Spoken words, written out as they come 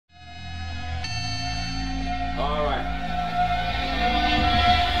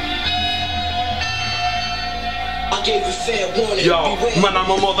I gave you fair warning. Yo, man,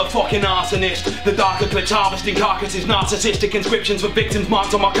 I'm a motherfucking arsonist. The darker clips harvesting carcasses, narcissistic inscriptions for victims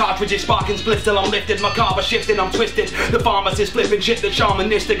marked on my cartridges. Sparking spliffs till I'm lifted, my carver shifting, I'm twisted. The pharmacist flipping shit that's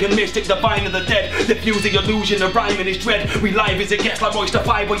shamanistic and mystic, divine of the dead. Diffuse the illusion, the rhyming is dread. Relive as it gets like moisture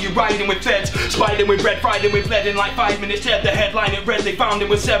fiber, you riding with feds. Spiding with bread, fried with lead in like 5 minutes dead. The headline it read, they found him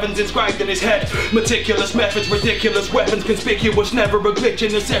with 7s inscribed in his head. Meticulous methods, ridiculous weapons, conspicuous, never a glitch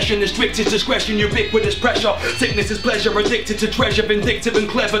in the session. The strictest discretion, ubiquitous pressure. Sickness is pleasure, addicted to treasure, vindictive and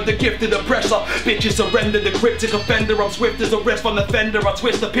clever, the gifted oppressor. Bitches surrender, the cryptic offender. I'm swift as a riff on the fender. I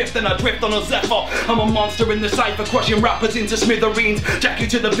twist the pith, then I drift on a zephyr. I'm a monster in the cypher, crushing rappers into smithereens. Jack you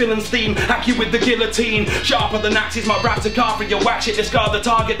to the villain's theme, hack you with the guillotine. Sharper than axes, my rap's a car for your wax it. Discard the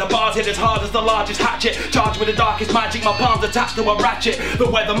target, the bars hit as hard as the largest hatchet. Charged with the darkest magic, my palms attached to a ratchet. The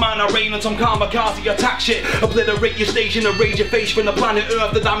weatherman, I rain on some kamikaze attack shit. Obliterate your station, erase your face from the planet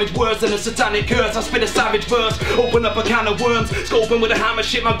Earth. The damage worse than a satanic curse. I spit a savage verse, open up a can of worms. Scoping with a hammer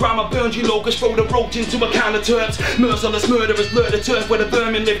shit, my grandma burns you locust. Throw the roach into a can of turps. Merciless murderers blur the turf where the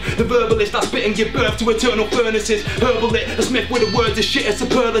vermin live. The verbalist, I spit and give birth to eternal furnaces. Herbal it, a smith with the words is shit, a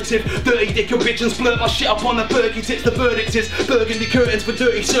superlative. Dirty dick, a bitch and splurt my shit up on the perky tits. The verdict is burgundy curtains for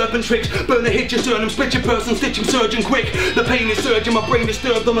dirty serpent tricks. Burn a hit, you turn them, split your person, stitch him surgeon quick. The pain is surging, my brain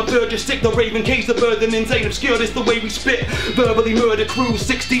disturbed on the verge of sick. The raven cage, the burden insane, obscured, it's the way we spit. Verbally murder crews,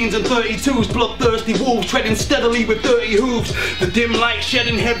 16s and 32s. Bloodthirsty wolves treading steadily with dirty hooves. The dim light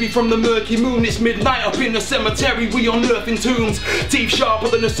shedding heavy from the murky moon. It's midnight up in the cemetery, we unearthing tombs. Teeth sharper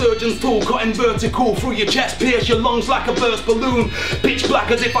than a surgeon's tool, cutting vertical through your chest, pierce your lungs like a burst balloon. Pitch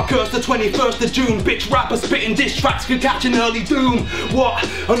black as if I cursed the 21st of June. Bitch rapper spitting diss tracks could catch an early doom. What?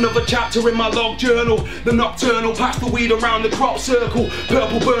 Another chapter in my log journal. The nocturnal, pass the weed around the crop circle.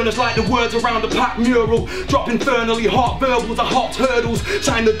 Purple burners like the words around the pack mural. Drop infernally hot verbals are hot hurdles.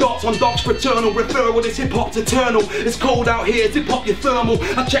 Sign the dots on docs fraternal. Referral, this hip hop's eternal. It's cold out here, zip up your thermal.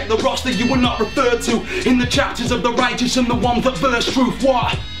 I check the roster you were not referred to in the chapters of the righteous and the ones that burst truth.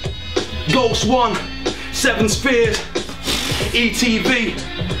 What? Ghost 1, 7 spheres,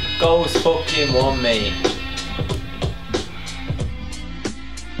 ETV. Ghost fucking 1, mate.